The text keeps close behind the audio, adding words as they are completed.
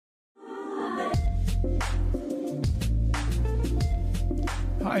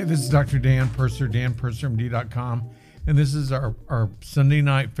Hi, this is Dr. Dan Purser, danpursermd.com, and this is our Sunday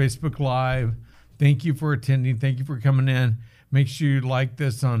night Facebook Live. Thank you for attending. Thank you for coming in. Make sure you like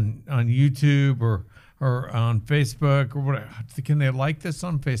this on YouTube or on Facebook or whatever. Can they like this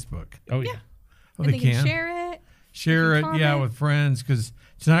on Facebook? Oh, yeah. Oh, and they can share it. Share it, yeah, with friends, because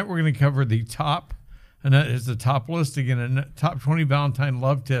tonight we're going to cover the top, and that is the top list again, top 20 Valentine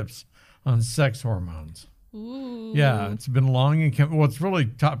love tips on sex hormones. Ooh. Yeah, it's been long and well, it's really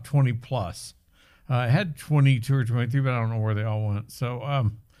top 20 plus. I had 22 or 23, but I don't know where they all went. So,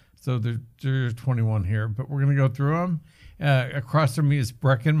 there's 21 here, but we're gonna go through them. Across from me is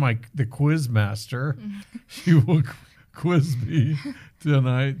Brecken, the quiz master. She will quiz me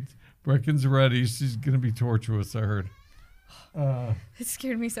tonight. Brecken's ready. She's gonna be torturous, I heard. It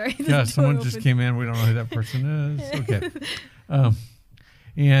scared me. Sorry. Yeah, someone just came in. We don't know who that person is. Okay.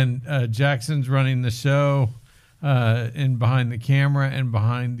 And Jackson's running the show and behind the camera and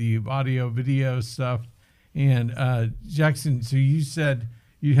behind the audio video stuff. And Jackson, so you said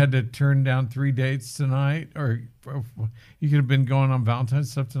you had to turn down 3 dates tonight, or you could have been going on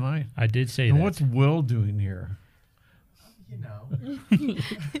Valentine's stuff tonight? I did say and that. What's Will doing here? You know.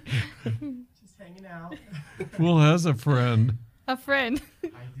 Just hanging out. Will has a friend. A friend. I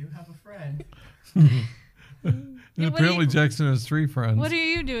do have a friend. And apparently Jackson has 3 friends. What are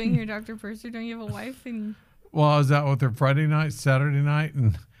you doing here, Dr. Purser? Don't you have a wife? Well, I was out with her Friday night, Saturday night,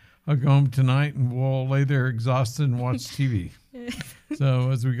 and I'll go home tonight and we'll lay there exhausted and watch TV.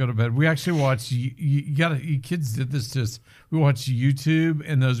 So as we go to bed, we actually watch. You kids did this to us. We watch YouTube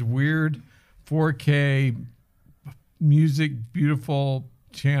and those weird 4K music, beautiful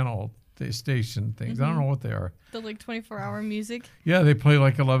channel station things. I don't know what they are. The 24-hour music. Yeah, they play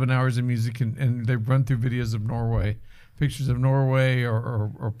 11 hours of music and they run through videos of Norway, pictures of Norway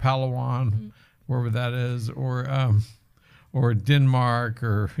or Palawan, wherever that is, or Denmark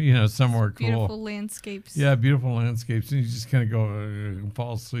or somewhere cool. Beautiful landscapes. Yeah, beautiful landscapes, and you just kind of go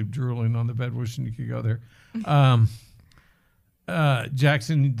fall asleep drooling on the bed, wishing you could go there.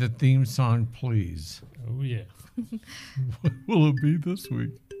 Jackson, the theme song, please. Oh yeah. What will it be this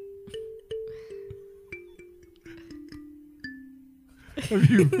week?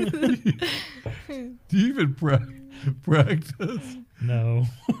 Have you, do you even practice? No.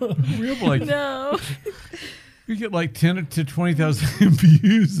 We have no. You get 10 to 20,000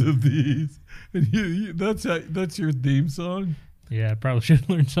 views of these, and that's your theme song. Yeah, I probably should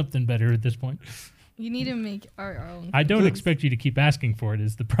learn something better at this point. You need to make our own. I don't expect you to keep asking for it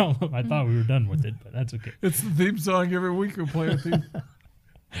is the problem. I thought we were done with it, but that's okay. It's the theme song every week. We play a theme.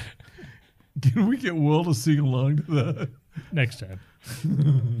 Can we get Will to sing along to that? Next time.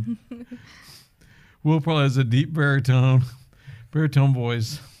 Will probably has a deep baritone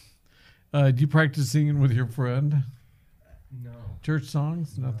voice. Do you practice singing with your friend? No. Church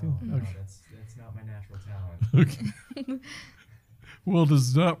songs? Nothing? No, Okay. that's not my natural talent. Okay. Will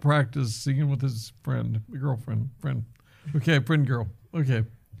does not practice singing with his friend, girlfriend. Okay, friend girl.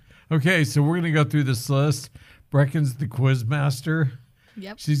 Okay, so we're going to go through this list. Brecken's the quiz master.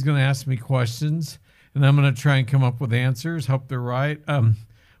 Yep. She's going to ask me questions, and I'm going to try and come up with answers. Hope they're right.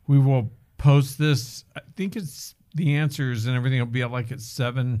 We will post this. I think it's the answers and everything will be at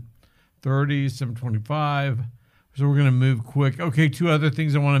 7:30, 7:25. So we're going to move quick. Okay, 2 other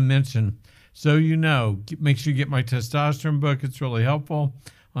things I want to mention. So make sure you get my testosterone book. It's really helpful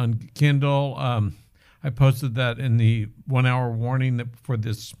on Kindle. I posted that in the 1 hour warning for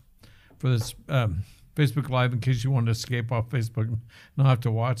this Facebook Live in case you want to escape off Facebook and not have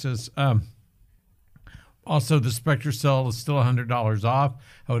to watch this. Also, the SpectraCell is still $100 off.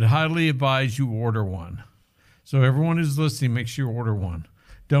 I would highly advise you order one. So everyone who's listening, make sure you order one.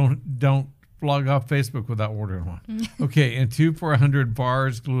 Don't log off Facebook without ordering one. Okay, and 2 for 100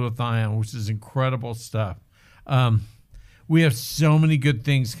 bars glutathione, which is incredible stuff. We have so many good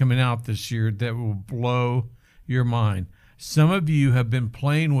things coming out this year that will blow your mind. Some of you have been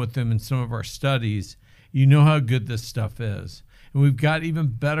playing with them in some of our studies. You know how good this stuff is. And we've got even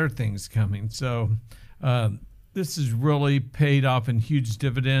better things coming. So this has really paid off in huge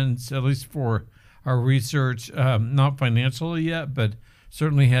dividends, at least for our research. Not financially yet, but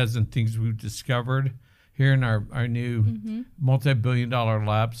certainly has in things we've discovered here in our new multi-billion-dollar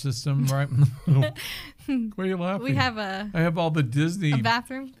lab system, right? Why are you laughing? We have I have all the Disney. a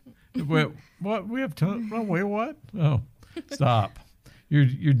bathroom. Wait, what? We have no, wait, what? Oh, stop.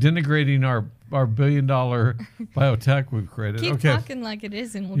 You're denigrating our billion-dollar biotech we've created. Keep okay. talking like it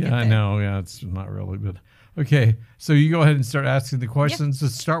is, and we'll get there. Yeah, I know. Yeah, it's not really, but okay. So you go ahead and start asking the questions.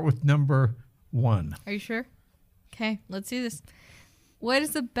 Let's start with number 1. Are you sure? Okay, let's do this. What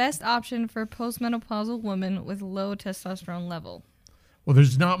is the best option for postmenopausal women with low testosterone level? Well,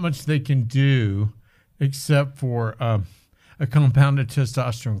 there's not much they can do except for a compounded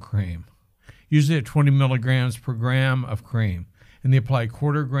testosterone cream, usually at 20 milligrams per gram of cream, and they apply a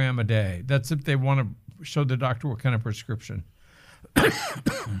quarter gram a day. That's if they want to show the doctor what kind of prescription.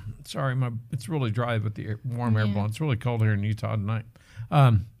 Sorry, it's really dry with the warm air blowing. It's really cold here in Utah tonight.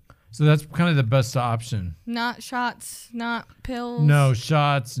 So that's kind of the best option. Not shots, not pills. No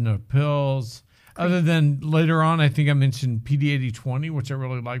shots, no pills. Other than later on, I think I mentioned PD8020, which I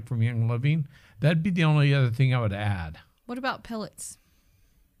really like from Young Living. That'd be the only other thing I would add. What about pellets?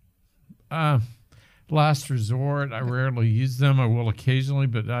 Last resort. I rarely use them. I will occasionally,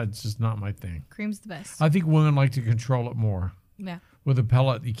 but it's just not my thing. Cream's the best. I think women like to control it more. Yeah. With a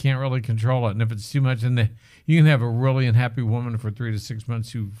pellet, you can't really control it. And if it's too much, you can have a really unhappy woman for 3 to 6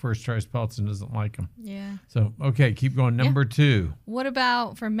 months who first tries pellets and doesn't like them. Yeah. So, okay, keep going. Number 2. What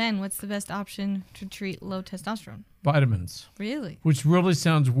about for men? What's the best option to treat low testosterone? Vitamins. Really? Which really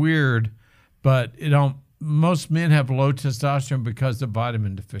sounds weird, but most men have low testosterone because of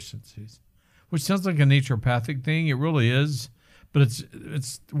vitamin deficiencies, which sounds like a naturopathic thing. It really is, but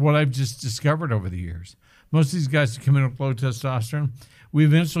it's what I've just discovered over the years. Most of these guys who come in with low testosterone, we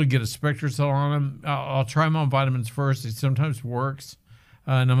eventually get a SpectraCell on them. I'll try them on vitamins first. It sometimes works,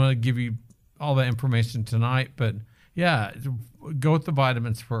 and I'm going to give you all that information tonight. But, yeah, go with the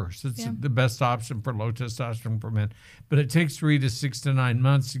vitamins first. It's the best option for low testosterone for men. But it takes 3 to 6 to 9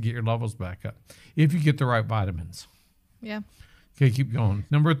 months to get your levels back up if you get the right vitamins. Yeah. Okay, keep going.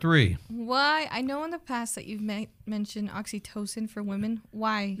 Number 3. Why? I know in the past that you've mentioned oxytocin for women.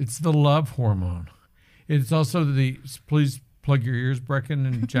 Why? It's the love hormone. It's also please plug your ears, Brecken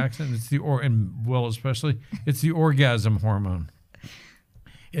and Jackson. It's and Will especially. It's the orgasm hormone.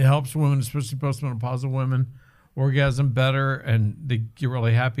 It helps women, especially postmenopausal women, orgasm better, and they get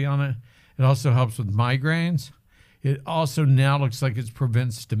really happy on it. It also helps with migraines. It also now looks like it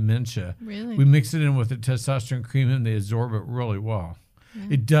prevents dementia. Really? We mix it in with the testosterone cream and they absorb it really well.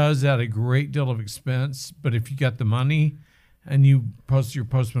 Yeah. It does add a great deal of expense, but if you got the money and you're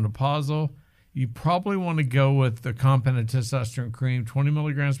postmenopausal, you probably want to go with the compounded testosterone cream, 20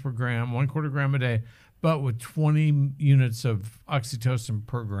 milligrams per gram, 1/4 gram a day, but with 20 units of oxytocin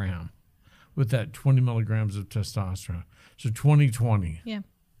per gram with that 20 milligrams of testosterone. So 20-20. Yeah.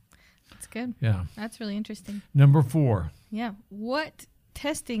 That's good. Yeah. That's really interesting. Number 4. Yeah. What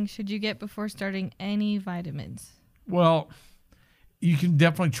testing should you get before starting any vitamins? Well, you can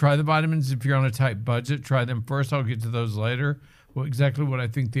definitely try the vitamins if you're on a tight budget. Try them first. I'll get to those later, exactly what I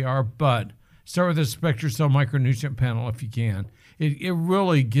think they are. But start with a SpectraCell micronutrient panel if you can. It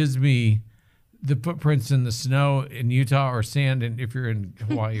really gives me the footprints in the snow in Utah or sand if you're in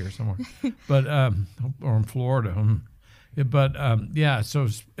Hawaii or somewhere, but or in Florida. So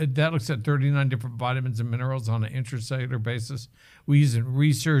that looks at 39 different vitamins and minerals on an intracellular basis. We use it in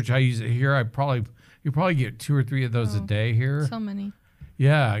research. I use it here. You probably get 2 or 3 of those a day here. So many.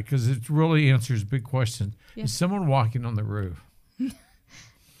 Yeah, because it really answers big questions. Yeah. Is someone walking on the roof?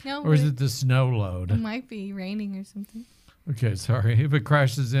 No. Or is it the snow load? It might be raining or something. Okay, sorry. If it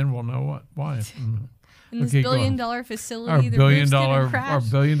crashes in, we'll know why. In this billion-dollar facility, our the billion roof's dollar gonna crash. our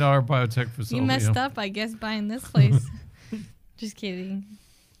billion-dollar biotech facility. You messed up, I guess, buying this place. Just kidding.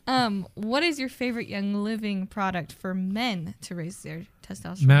 What is your favorite Young Living product for men to raise their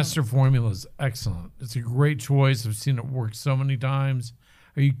testosterone? Master Formula is excellent. It's a great choice. I've seen it work so many times.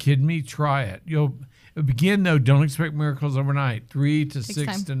 Are you kidding me? Try it. You'll begin, though. Don't expect miracles overnight. 3 to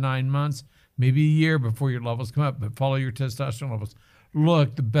 6 to 9 months, maybe a year before your levels come up. But follow your testosterone levels.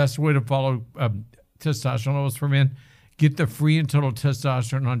 Look, the best way to follow testosterone levels for men, get the free and total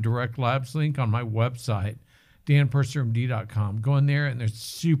testosterone on Direct Labs link on my website, danpursermd.com. Go in there, and they're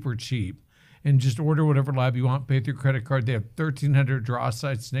super cheap. And just order whatever lab you want. Pay through credit card. They have 1,300 draw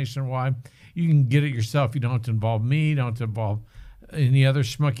sites nationwide. You can get it yourself. You don't have to involve me. You don't have to involve any other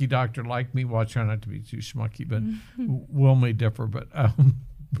schmucky doctor like me. Well, I try not to be too schmucky, but Will may differ. But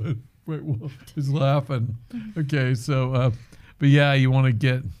Will is laughing. Okay, so but yeah, you want to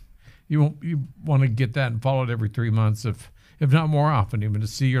get that and follow it every 3 months, if not more often, even to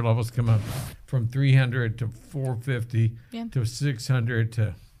see your levels come up from 300 to 450 to 600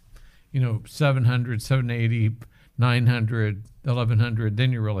 to 700, 780, 900, 1100.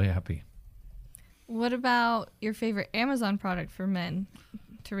 Then you're really happy. What about your favorite Amazon product for men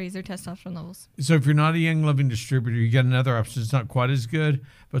to raise their testosterone levels? So if you're not a Young Living distributor, you get another option. It's not quite as good,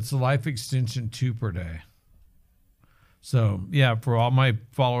 but it's the Life Extension 2 per day. So yeah, for all my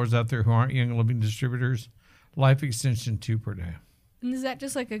followers out there who aren't Young Living distributors, Life Extension 2 per day. And is that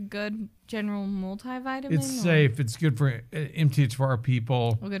just like a good general multivitamin? It's safe. It's good for MTHFR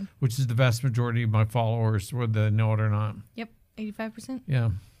people, which is the vast majority of my followers, whether they know it or not. Yep. 85%? Yeah.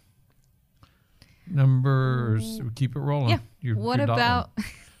 Numbers, keep it rolling. Yeah. You're What dawdling. about...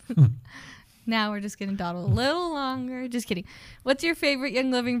 Now we're just going to dawdle a little longer. Just kidding. What's your favorite Young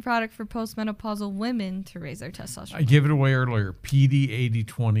Living product for postmenopausal women to raise their testosterone? I gave it away earlier. PD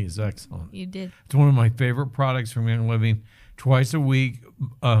 8020 is excellent. You did. It's one of my favorite products from Young Living. Twice a week,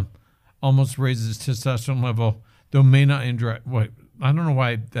 almost raises testosterone level, though may not indirect. Wait, I don't know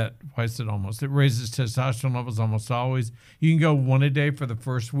why I said almost. It raises testosterone levels almost always. You can go one a day for the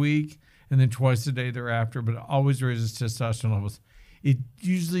first week and then twice a day thereafter, but it always raises testosterone levels. It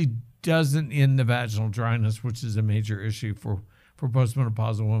usually doesn't end the vaginal dryness, which is a major issue for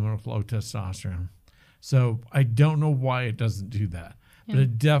postmenopausal women with low testosterone. So I don't know why it doesn't do that, but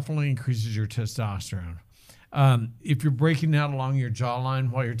it definitely increases your testosterone. If you're breaking out along your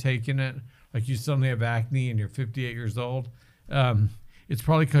jawline while you're taking it, like you suddenly have acne and you're 58 years old, it's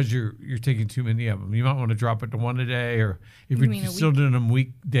probably because you're taking too many of them. You might want to drop it to one a day, or if You you're mean a still doing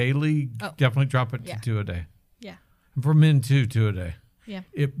them daily, definitely drop it Yeah. to 2 a day. Yeah. And for men too, 2 a day. Yeah.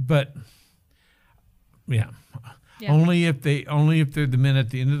 But Yeah. only if they're the men at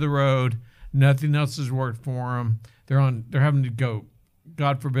the end of the road, nothing else has worked for them. They're having to go,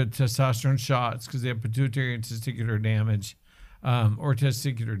 God forbid, testosterone shots because they have pituitary and testicular damage, or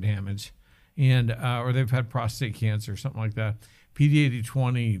testicular damage, and or they've had prostate cancer or something like that.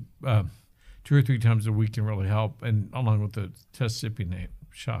 PD8020 2 or 3 times a week can really help, and along with the testicular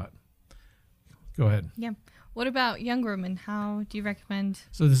shot. Go ahead. Yeah. What about younger women? How do you recommend?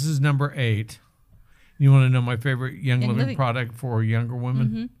 So this is number 8. You want to know my favorite Young Living Living. product for younger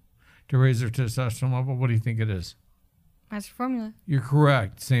women to raise their testosterone level? What do you think it is? Master Formula. You're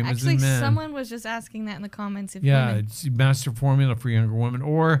correct. Same Actually, as in men. someone was just asking that in the comments. If Yeah, women, it's Master Formula for younger women.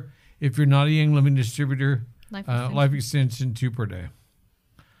 Or if you're not a Young Living distributor, life extension. Life Extension 2 per day.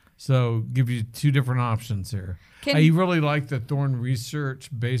 So give you 2 different options here. Can- I really like the Thorne Research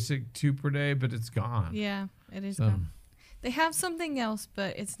Basic 2 per day, but it's gone. Yeah, it is. So, gone. They have something else,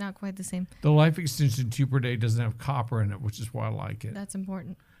 but it's not quite the same. the Life Extension 2 per day doesn't have copper in it, which is why I like it. That's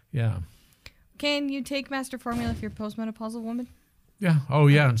important. Yeah. Can you take Master Formula if you're a postmenopausal woman? Yeah. Oh,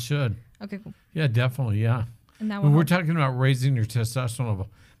 yeah, it should. Okay, cool. Yeah, definitely. Yeah. And that When will we're help. talking about raising your testosterone level,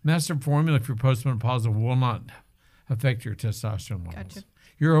 Master Formula, if you're postmenopausal, will not affect your testosterone levels. Gotcha.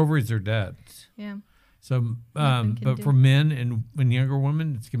 Your ovaries are dead. Yeah, So, Nothing can but do. for men and younger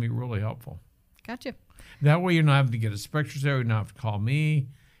women, it's going to be really helpful. gotcha. That way, you're not having to get a SpectraCell, you don't have to call me.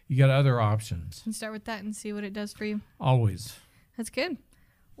 You got other options. And start with that and see what it does for you. Always. That's good.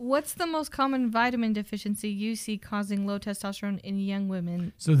 What's the most common vitamin deficiency you see causing low testosterone in young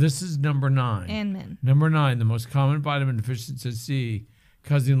women So this is number 9. and men? Number 9, the most common vitamin deficiency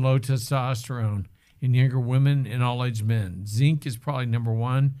causing low testosterone in younger women and all age men. Zinc is probably number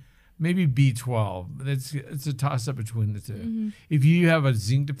 1, maybe B12. It's a toss up between the 2. If you have a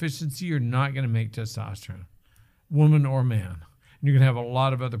zinc deficiency, you're not going to make testosterone, woman or man. And you're going to have a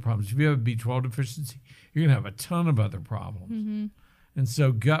lot of other problems. If you have a B12 deficiency, you're going to have a ton of other problems. And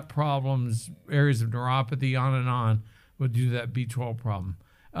so gut problems, areas of neuropathy, on and on, would do that B12 problem.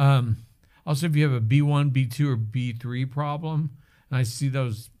 Also, if you have a B1, B2, or B3 problem, and I see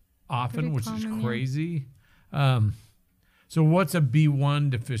those often, Pretty which common, is yeah. crazy. So what's a B1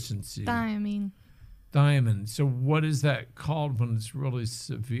 deficiency? Thiamine. Thiamine. So what is that called when it's really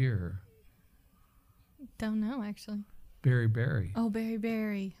severe? Don't know, actually. Beriberi. Oh,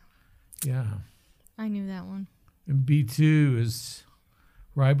 beriberi. Yeah. I knew that one. And B2 is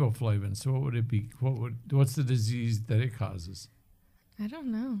riboflavin. So what would it be? What's the disease that it causes? I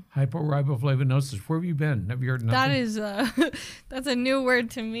don't know. Hyporiboflavinosis. Where have you been? Have you heard nothing? That is that's a new word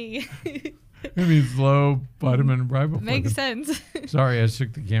to me. It means low vitamin riboflavin. Makes sense. Sorry, I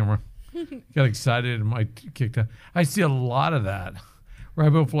shook the camera. Got excited and my kicked out. I see a lot of that.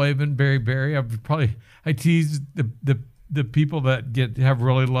 Riboflavin, beriberi. I tease the people that have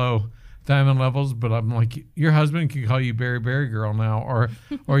really low thiamine levels, but I'm like, your husband can call you beriberi girl now, or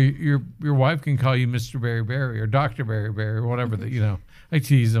your wife can call you Mr. Beriberi or Dr. Beriberi or whatever that, you know. I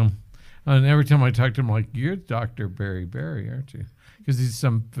tease them. And every time I talk to him, I'm like, you're Dr. Beriberi, aren't you? Because he's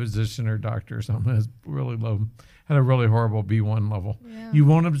some physician or doctor or something that has really low, had a really horrible B1 level. Yeah. You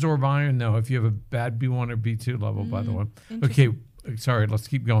won't absorb iron, though, if you have a bad B1 or B2 level, by the way. Okay, sorry, let's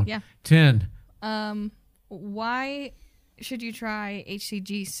keep going. Yeah. 10. Why should you try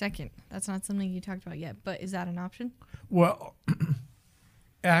HCG second? That's not something you talked about yet, but is that an option? Well,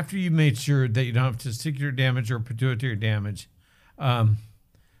 after you made sure that you don't have testicular damage or pituitary damage,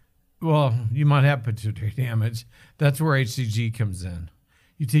 well, you might have pituitary damage. That's where HCG comes in.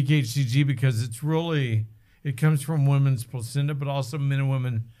 You take HCG because it comes from women's placenta, but also men and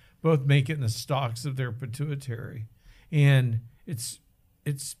women both make it in the stalks of their pituitary. and it's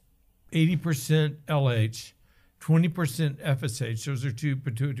 80% LH, 20% FSH. Those are two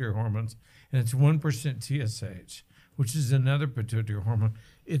pituitary hormones, and it's 1% TSH, which is another pituitary hormone.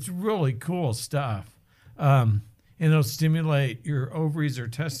 It's really cool stuff. And it'll stimulate your ovaries or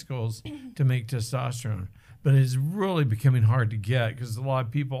testicles to make testosterone. But it's really becoming hard to get because a lot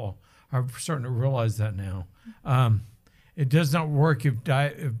of people are starting to realize that now. It does not work if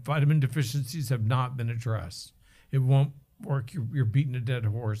vitamin deficiencies have not been addressed. It won't work. You're beating a dead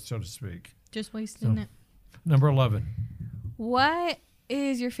horse, so to speak. Just wasting So- it. Number 11. What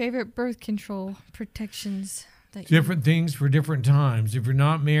is your favorite birth control protections? That Different things for different times. If you're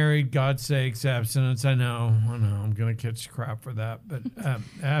not married, God's sakes, abstinence. I know, I'm going to catch crap for that, but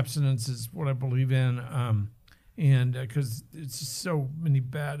abstinence is what I believe in, and because it's just so many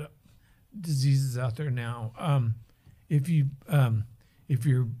bad diseases out there now. If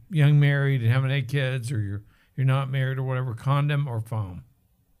you're young married and haven't had kids, or you're not married or whatever, condom or foam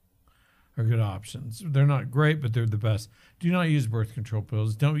are good options. They're not great, but they're the best. Do not use birth control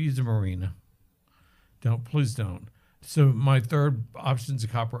pills. Don't use a Mirena. Please don't. So my third option is a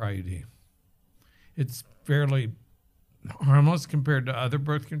copper IUD. It's fairly harmless compared to other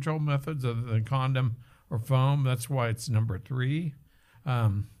birth control methods other than condom or foam. That's why it's number 3.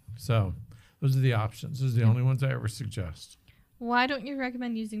 So those are the options. Those are the only ones I ever suggest. Why don't you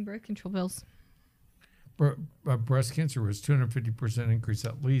recommend using birth control pills? Breast cancer was 250% increase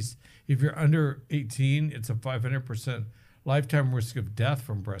at least. If you're under 18, it's a 500% lifetime risk of death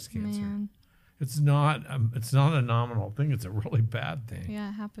from breast cancer. Man, It's not a nominal thing. It's a really bad thing. yeah,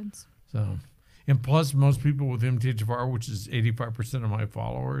 it happens. So, and plus, most people with MTHFR, which is 85% of my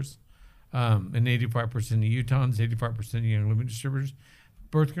followers, and 85% of Utahns, 85% of young living distributors,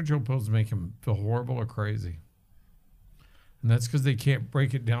 birth control pills make them feel horrible or crazy. And that's because they can't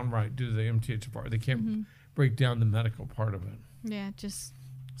break it down right due to the MTHFR. They can't break down the medical part of it. Yeah, it just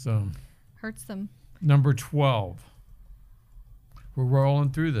So, hurts them. number 12. We're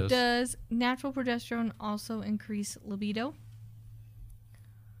rolling through this. Does natural progesterone also increase libido?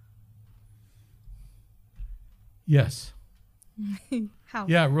 Yes. How?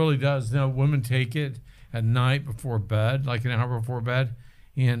 Yeah, it really does. Now, women take it at night before bed, like an hour before bed,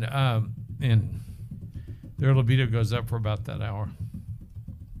 and their libido goes up for about that hour.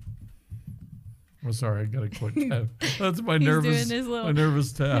 Oh, sorry, I got a quick tap. That's my He's nervous, doing his little- my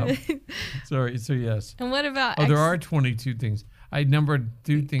nervous tap. Sorry. So yes. And what about Oh, there are 22 things. I numbered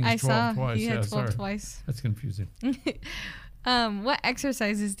 2 things I 12 saw twice. you had Yeah, 12 sorry. twice. That's confusing. What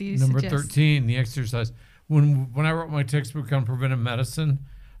exercises do you Number suggest? 13, the exercise. When I wrote my textbook on preventive medicine,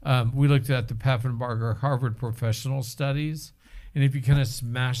 we looked at the Paffenbarger Harvard professional studies, and if you kind of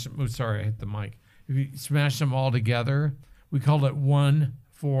smash them, sorry, I hit the mic. If you smash them all together, we called it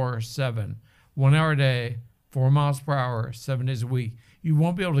 1-4-7. 1 hour a day, 4 miles per hour, 7 days a week. You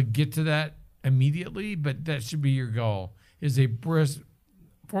won't be able to get to that immediately, but that should be your goal. Is a brisk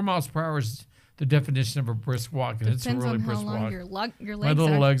 4 miles per hour is the definition of a brisk walk, and it's a Depends really on how brisk long walk. your My legs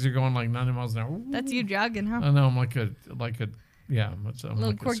little are. legs are going like 90 miles an hour. That's you jogging, huh? I know. I'm like a yeah. I'm Little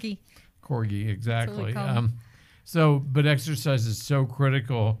like corgi. Corgi, exactly. call 'em. But exercise is so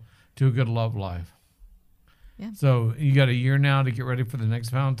critical to a good love life. Yeah. So you got a year now to get ready for the next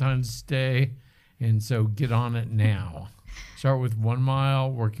Valentine's Day, and so get on it now. Start with 1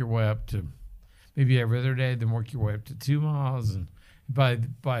 mile, work your way up to maybe every other day, then work your way up to 2 miles, and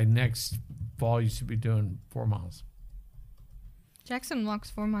by next fall you should be doing 4 miles. Jackson walks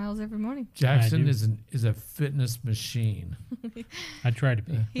 4 miles every morning. Jackson do. is a fitness machine. I try to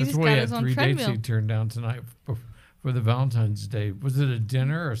be. He That's just why got he his had own 3 dates treadmill. he turned down tonight for the Valentine's Day. Was it a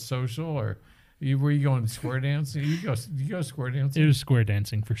dinner or social, or were you going square dancing? You go square It dancing? was square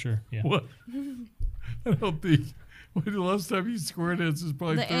dancing for sure. Yeah. What? I don't think. When the last time you square danced was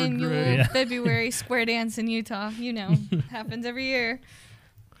probably The 3rd annual grade. Yeah. February square dance in Utah. You know, happens every year.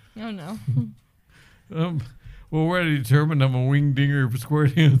 Oh no. Well, we're already determined I'm a wing dinger for square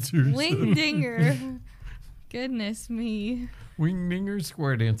dancer. so- Wing dinger. Goodness me. Wing dinger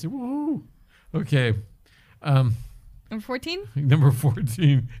square dancer. Woo! Okay. Number 14. Number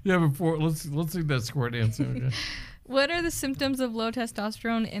 14. Yeah, before let's do that square dancing. Okay. What are the symptoms of low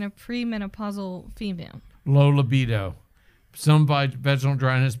testosterone in a premenopausal female? Low libido, some vaginal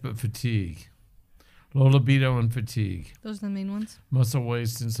dryness, but fatigue. Low libido and fatigue, Those are the main ones. muscle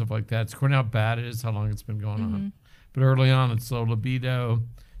waste and stuff like that. It's according to how bad it is, how long it's been going Mm-hmm. on. But early on, it's low libido,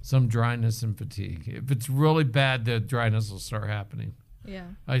 some dryness and fatigue. If it's really bad, the dryness will start happening. Yeah.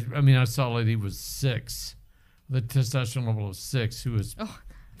 I mean, I saw a lady who was 6, the testosterone level of 6, who was I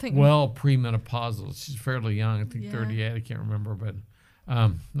think well premenopausal. She's fairly young, I think Yeah. 38, I can't remember, but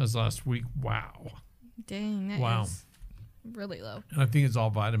that was last week. Wow. Dang, that Wow. is Really low. And I think it's all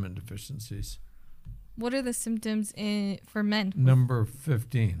vitamin deficiencies. What are the symptoms for men? Number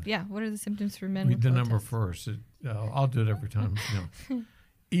 15. Yeah, what are the symptoms for men? Read with the low number test? first. I'll do it every time.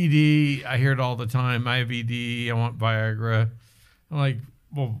 ED, I hear it all the time. I have ED. I want Viagra. I'm like,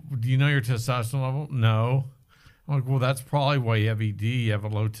 well, do you know your testosterone level? No. I'm like, well, that's probably why you have ED. You have a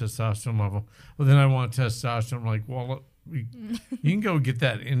low testosterone level. Well, then I want testosterone. I'm like, well, you can go get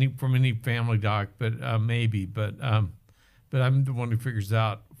that from any family doc, but maybe. But I'm the one who figures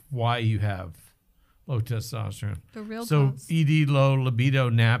out why you have low testosterone. The real So cause. ED, low libido,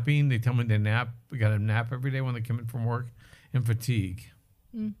 napping. They tell me they nap. We got to nap every day when they come in from work, and fatigue.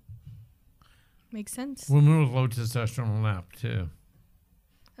 Makes sense. Women with low testosterone will nap too.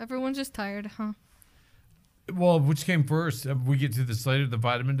 Everyone's just tired, huh? Well, which came first? We get to this later: the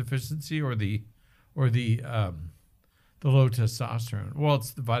vitamin deficiency or the low testosterone. Well,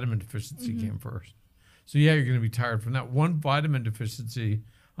 it's the vitamin deficiency came first. So yeah, you're going to be tired from that. One vitamin deficiency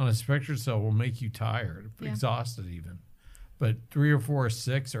on a spectral cell will make you tired, Yeah. exhausted even. But 3 or 4 or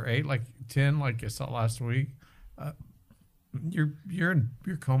 6 or 8, like 10, like I saw last week, you're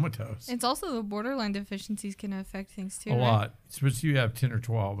comatose. It's also the borderline deficiencies can affect things too. A right? lot, especially you have 10 or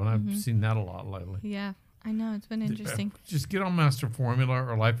 12, and I've seen that a lot lately. Yeah, I know. It's been interesting. Just get on Master Formula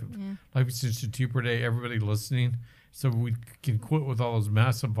or Life Yeah. Extension 2 per day, everybody listening, so we can quit with all those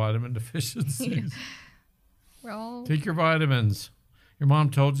massive vitamin deficiencies. We're all Take your vitamins. Your mom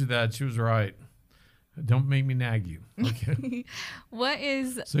told you that. She was right. Don't make me nag you. Okay. What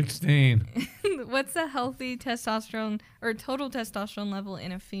is 16. what's the healthy testosterone or total testosterone level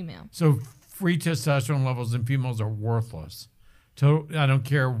in a female? So free testosterone levels in females are worthless. I don't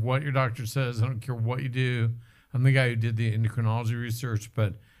care what your doctor says. I don't care what you do. I'm the guy who did the endocrinology research,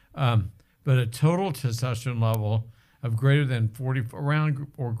 but a total testosterone level of greater than 40 around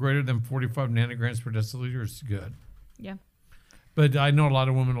or greater than 45 nanograms per deciliter is good. Yeah, But I know a lot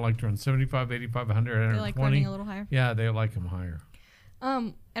of women like to run 75, 85, 100, they 120. like running a little higher. Yeah, they like them higher.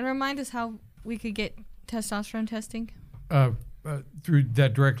 And remind us how we could get testosterone testing. Through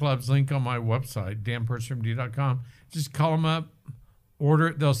that Direct Labs link on my website, danpershmd.com. Just call them up, order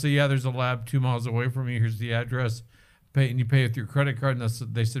it. They'll say, yeah, there's a lab 2 miles away from you. Here's the address. And you pay with your credit card. And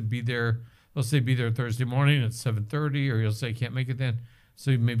they said be there. They'll say be there Thursday morning at 7:30, or you'll say can't make it then.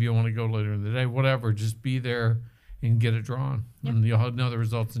 So maybe you want to go later in the day. Whatever. Just be there and get it drawn. Yep. And you'll know the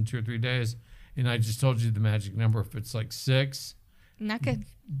results in 2 or 3 days. And I just told you the magic number. If it's like 6, Not good.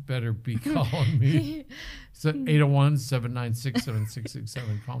 better be calling me. So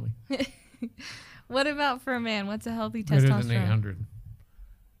 801-796-7667. Call me. What about for a man? What's a healthy Greater testosterone? than 800.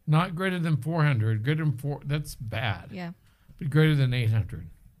 Not greater than 400. Greater than 4. That's bad. Yeah, But greater than 800.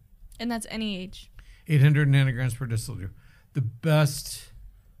 and that's any age. 800 nanograms per deciliter. The best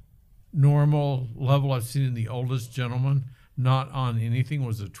normal level I've seen in the oldest gentleman, not on anything,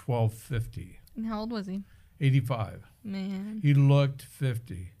 was a 1250. And how old was he? 85. Man, He looked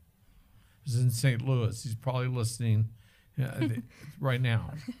 50. He was in St. Louis. He's probably listening right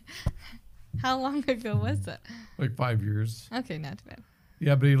now. how long ago was that? Like 5 years. Okay, not too bad.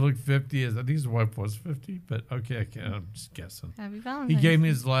 Yeah, but he looked 50. I think his wife was 50, but okay, I'm just guessing. Happy He Valentine's. gave me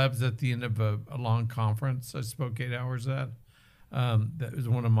his labs at the end of a long conference I spoke 8 hours at. That was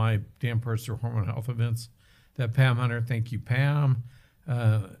one of my Dan Purser Hormone Health events. That Pam Hunter, thank you, Pam.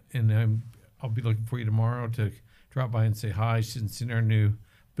 And I'll be looking for you tomorrow to drop by and say hi. She's seen our new $1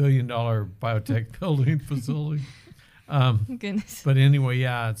 billion biotech building facility. Goodness. But anyway,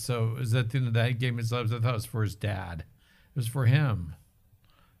 yeah, so it was at the end of that. He gave me his labs. I thought it was for his dad. It was for him.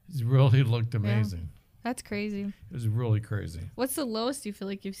 He really looked amazing. That's crazy. It was really crazy. What's the lowest you feel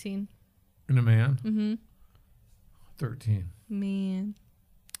like you've seen? In a man, Mm-hmm. 13. Man,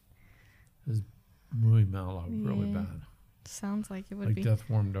 It was muy malo, really Yeah. bad. sounds like it would Like be. death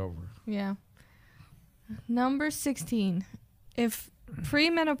warmed over. Yeah. Number 16. If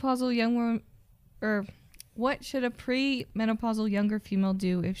premenopausal young woman, or what should a premenopausal younger female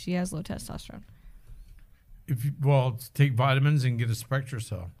do if she has low testosterone? Take vitamins and get a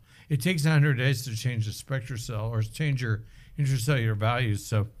SpectraCell. It takes 100 days to change the SpectraCell or change your intracellular values.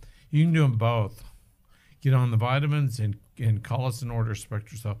 So you can do them both. Get on the vitamins and call us and order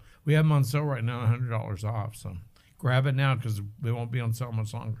SpectraCell. We have them on sale right now, $100 off. So grab it now because they won't be on sale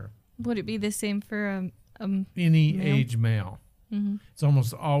much longer. Would it be the same for Any Male? age male. Mm-hmm. It's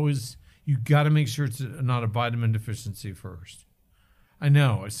almost always, you got to make sure it's not a vitamin deficiency first. I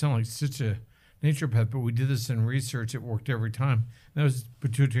know, I sound like such a naturopath, but we did this in research. It worked every time. That was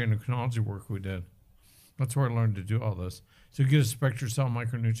pituitary endocrinology work we did. That's where I learned to do all this. So get a SpectraCell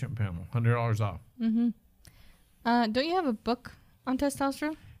micronutrient panel, $100 off. Mm-hmm. Don't you have a book on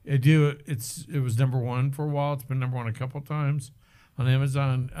testosterone? I do. It was number one for a while. It's been number one a couple times on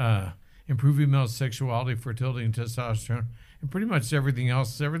Amazon. Improving male sexuality, fertility, and testosterone, and pretty much everything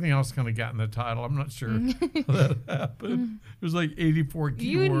else. Everything else kind of got in the title. I'm not sure how that happened. There's like 84 keywords.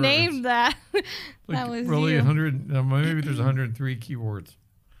 You named that. Like That was really you. 100. Maybe there's 103 keywords.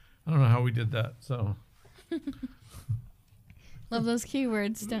 I don't know how we did that. So Love those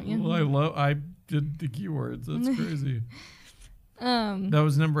keywords, don't you? well, I did the keywords. That's crazy. Um. That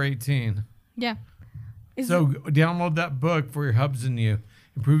was number 18. Yeah. So download that book for your hubs and you.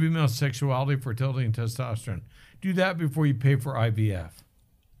 Improving male sexuality, fertility, and testosterone. Do that before you pay for IVF.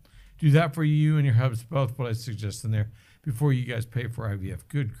 Do that for you and your hubs both, what I suggest in there, before you guys pay for IVF.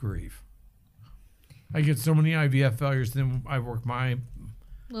 Good grief. I get so many IVF failures, then I work my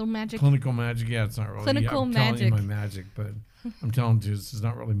little magic. clinical magic. Yeah, it's not really. Clinical I'm telling you magic. my magic, but I'm telling you this is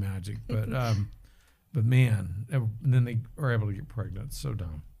not really magic. But man, and then they are able to get pregnant. It's so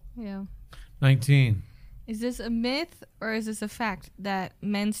dumb. Yeah. 19. Is this a myth or is this a fact that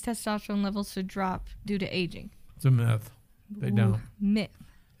men's testosterone levels should drop due to aging? It's a myth. They Ooh, don't. Myth.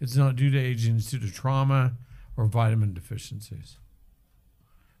 It's not due to aging, it's due to trauma or vitamin deficiencies.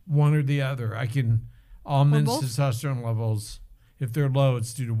 One or the other. All men's both? testosterone levels, if they're low,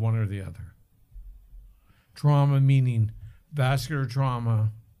 it's due to one or the other. Trauma meaning vascular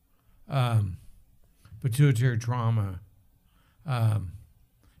trauma, pituitary trauma,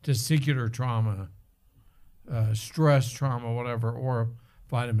 testicular trauma, stress trauma, whatever, or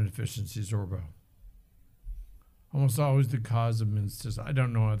vitamin deficiencies or both. Almost always the cause of men's testosterone. I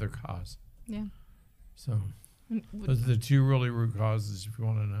don't know other cause. Yeah. So those are the two really root causes if you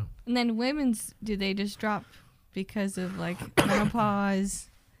want to know. And then women's, do they just drop because of like menopause?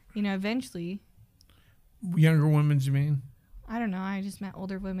 Eventually. Younger women's, you mean? I don't know. I just met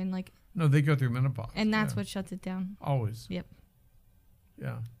older women, like, No, they go through menopause. and that's yeah. what shuts it down. Always. Yep.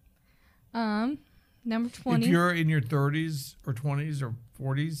 Yeah. Number 20. If you're in your 30s or 20s or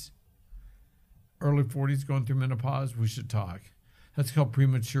 40s, early 40s going through menopause, we should talk. That's called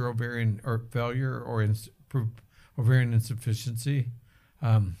premature ovarian or failure or ovarian insufficiency.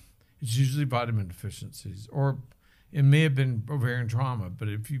 It's usually vitamin deficiencies, or it may have been ovarian trauma. But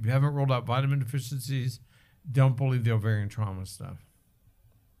if you haven't ruled out vitamin deficiencies, don't believe the ovarian trauma stuff.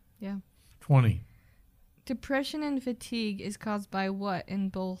 Yeah. 20. Depression and fatigue is caused by what in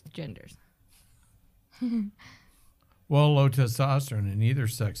both genders? Well, low testosterone in either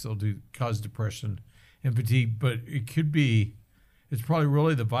sex will cause depression and fatigue, but it's probably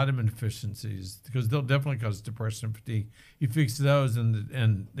really the vitamin deficiencies because they'll definitely cause depression and fatigue. You fix those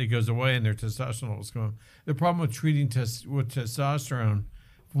and it goes away and their testosterone levels go up. The problem with treating with testosterone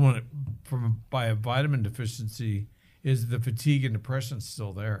by a vitamin deficiency is the fatigue and depression's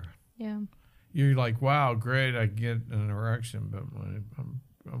still there. Yeah. You're like, wow, great, I get an erection, but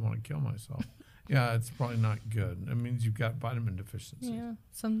I want to kill myself. Yeah, it's probably not good. It means you've got vitamin deficiency. Yeah.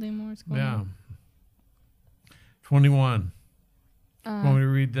 Something more is going Yeah. on. 21. Want me to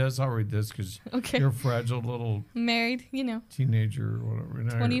read this? I'll read this because Okay. you're a fragile little Married, teenager or whatever.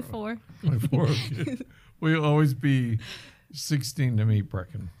 Now you're 24. 24. Okay. We'll always be 16 to me,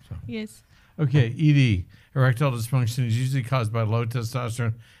 Brecken. So. Yes. Okay, ED, erectile dysfunction, is usually caused by low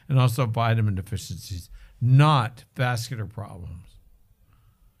testosterone and also vitamin deficiencies, not vascular problems.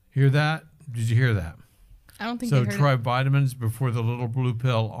 Hear that? Did you hear that? I don't think So I heard try it. vitamins before the little blue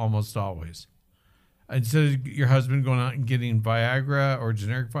pill almost always. Instead of your husband going out and getting Viagra or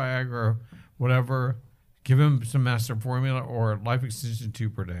generic Viagra or whatever, give him some master formula or life extension 2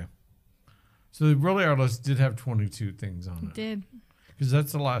 per day. So really our list did have 22 things on it. Did. Because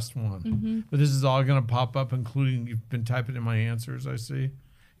that's the last one. Mm-hmm. But this is all going to pop up, including you've been typing in my answers, I see.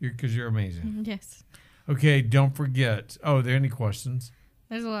 Because you're amazing. Yes. Okay, don't forget. Oh, are there any questions?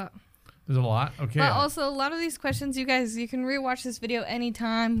 There's a lot. There's a lot? Okay. But also, a lot of these questions, you guys, you can rewatch this video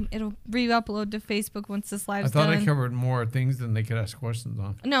anytime. It'll re-upload to Facebook once this I live's thought done. I covered more things than they could ask questions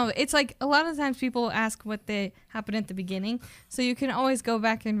on. No, it's like a lot of times people ask what they happened at the beginning, so you can always go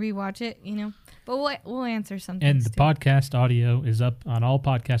back and rewatch it, But we'll answer some And things the too. podcast audio is up on all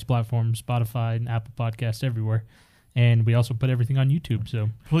podcast platforms, Spotify and Apple Podcasts, everywhere. And we also put everything on YouTube. So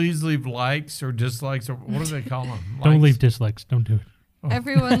Please leave likes or dislikes or what do they call them? don't Likes? leave dislikes. Don't do it.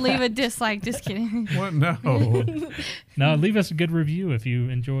 Everyone leave a dislike. Just kidding. What? No. No, leave us a good review if you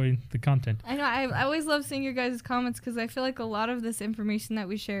enjoy the content. I know. I always love seeing your guys' comments because I feel like a lot of this information that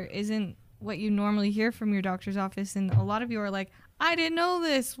we share isn't what you normally hear from your doctor's office. And a lot of you are like, I didn't know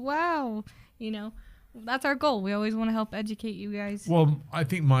this. Wow. That's our goal. We always want to help educate you guys. Well, I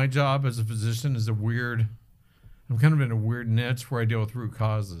think my job as a physician is I'm kind of in a weird niche where I deal with root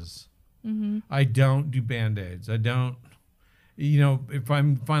causes. Mm-hmm. I don't do Band-Aids. I don't, if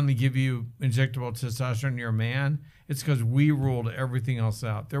I finally give you injectable testosterone, you're a man, it's because we ruled everything else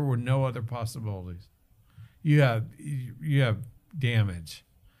out. There were no other possibilities. You have damage.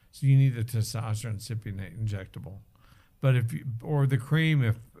 So you need the testosterone cypionate injectable. But or the cream,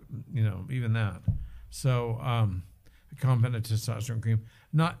 if, even that. So, the compounded testosterone cream.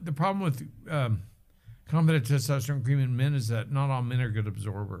 Not the problem with compounded testosterone cream in men is that not all men are good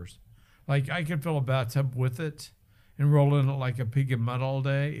absorbers. Like, I could fill a bathtub with it and roll in it like a pig in mud all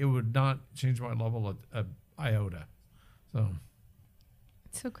day. It would not change my level of iota. So,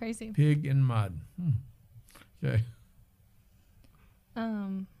 It's so crazy. pig in mud. Okay.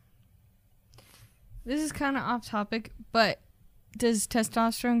 This is kind of off topic, but does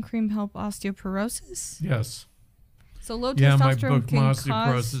testosterone cream help osteoporosis? Yes. So low Yeah, my testosterone book, can my cause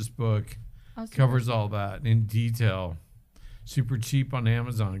osteoporosis book, covers all that in detail. Super cheap on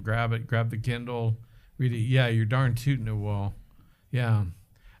Amazon. Grab it. Grab the Kindle. Read it. Yeah, you're darn tooting it will. Yeah.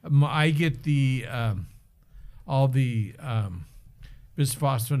 I get the all the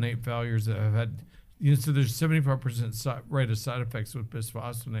bisphosphonate failures that I've had. So there's 75% rate of side effects with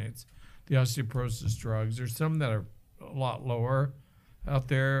bisphosphonates, the osteoporosis drugs. There's some that are a lot lower out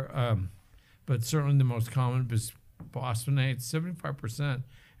there, but certainly the most common bisphosphonates, 75%.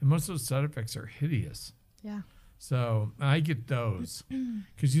 And most of those side effects are hideous. Yeah. So I get those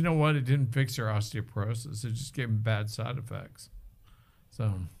because you know what? It didn't fix their osteoporosis. It just gave them bad side effects.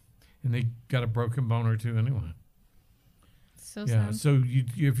 So, and they got a broken bone or two anyway. So Yeah. sad. So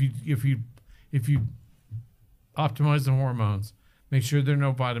if you optimize the hormones, make sure there are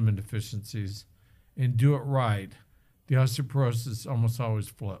no vitamin deficiencies, and do it right, the osteoporosis almost always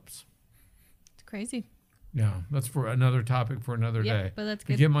flips. It's crazy. Yeah, that's for another topic for another Yeah, day. but that's But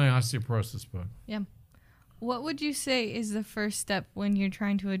good. get my osteoporosis book. What would you say is the first step when you're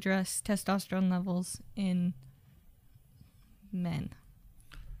trying to address testosterone levels in men?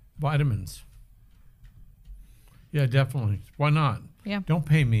 Vitamins. Yeah, definitely. Why not? Yeah. Don't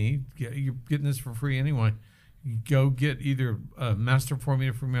pay me. You're getting this for free anyway. You go get either a Master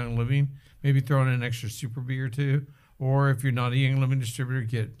Formula from Young Living, maybe throw in an extra Super B or two, or if you're not a Young Living distributor,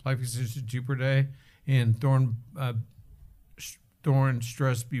 get Life Extension 2 per day and Thorne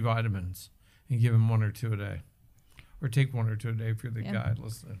Stress B vitamins and give them 1 or 2 a day. Or take 1 or 2 a day if you're the guy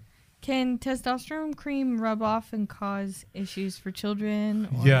listening. Can testosterone cream rub off and cause issues for children?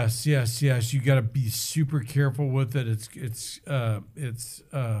 Or Yes. You got to be super careful with it. It's called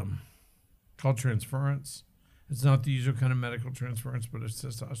transference. It's not the usual kind of medical transference, but it's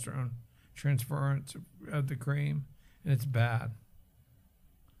testosterone transference of the cream, and it's bad.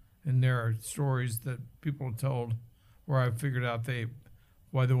 And there are stories that people have told where I figured out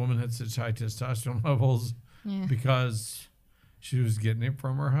why the woman had such high testosterone levels Yeah. because she was getting it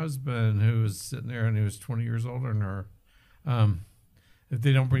from her husband, who was sitting there and he was 20 years older than her. If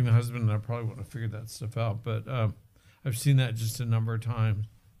they don't bring the husband, I probably wouldn't have figured that stuff out. But I've seen that just a number of times.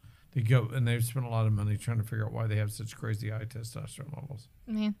 They go and they've spent a lot of money trying to figure out why they have such crazy high testosterone levels.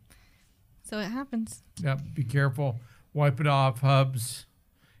 Man. So it happens. Yeah, be careful. Wipe it off, hubs,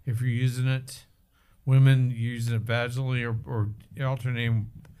 if you're using it. Women using it vaginally or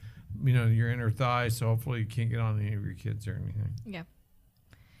alternating, your inner thigh, so hopefully you can't get on any of your kids or anything. Yeah.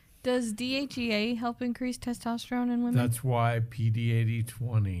 Does DHEA help increase testosterone in women? That's why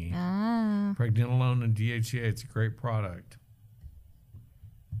PD8020, Ah, pregnenolone and DHEA, it's a great product.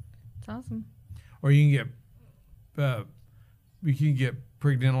 it's awesome. Or you can get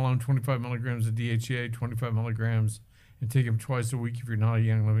pregnenolone, 25 milligrams of DHEA, 25 milligrams, and take them twice a week if you're not a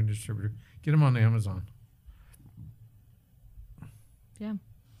Young Living distributor. Get them on Amazon. Yeah.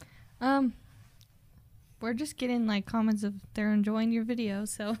 We're just getting comments of they're enjoying your video,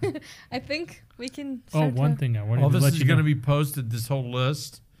 so I think we can. One thing I wanted All to this let is you going to know. be posted. This whole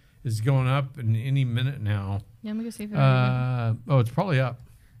list is going up in any minute now. Yeah, let me go see if It's probably up.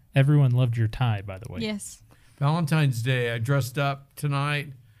 Everyone loved your tie, by the way. Yes. Valentine's Day. I dressed up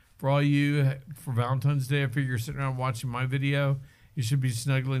tonight for all you for Valentine's Day. I figure you're sitting around watching my video. You should be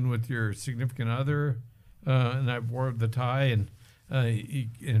snuggling with your significant other, and I wore the tie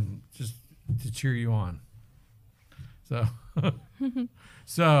and just to cheer you on. So,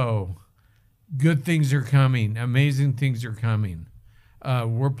 so good things are coming. Amazing things are coming.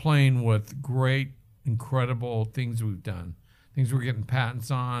 We're playing with great, incredible things we've done. Things we're getting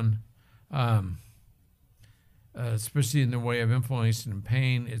patents on, especially in the way of inflammation and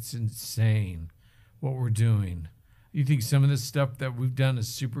pain. It's insane what we're doing. You think some of this stuff that we've done is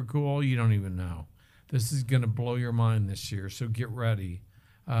super cool? You don't even know. This is going to blow your mind this year, so get ready.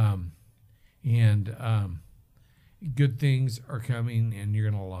 Good things are coming, and you're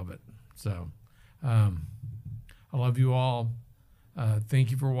going to love it. So I love you all.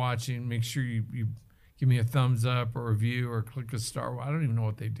 Thank you for watching. Make sure you give me a thumbs up or a review or click a star. I don't even know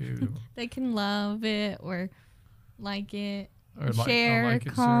what they do. They can love it or like it, Or share, like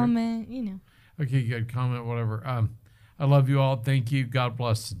it, comment, Okay, good. Comment, whatever. I love you all. Thank you. God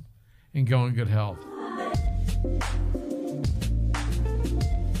bless and go in good health.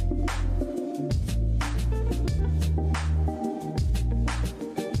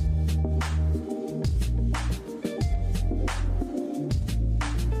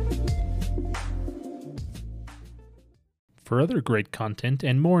 For other great content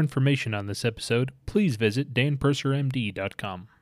and more information on this episode, please visit danpursermd.com.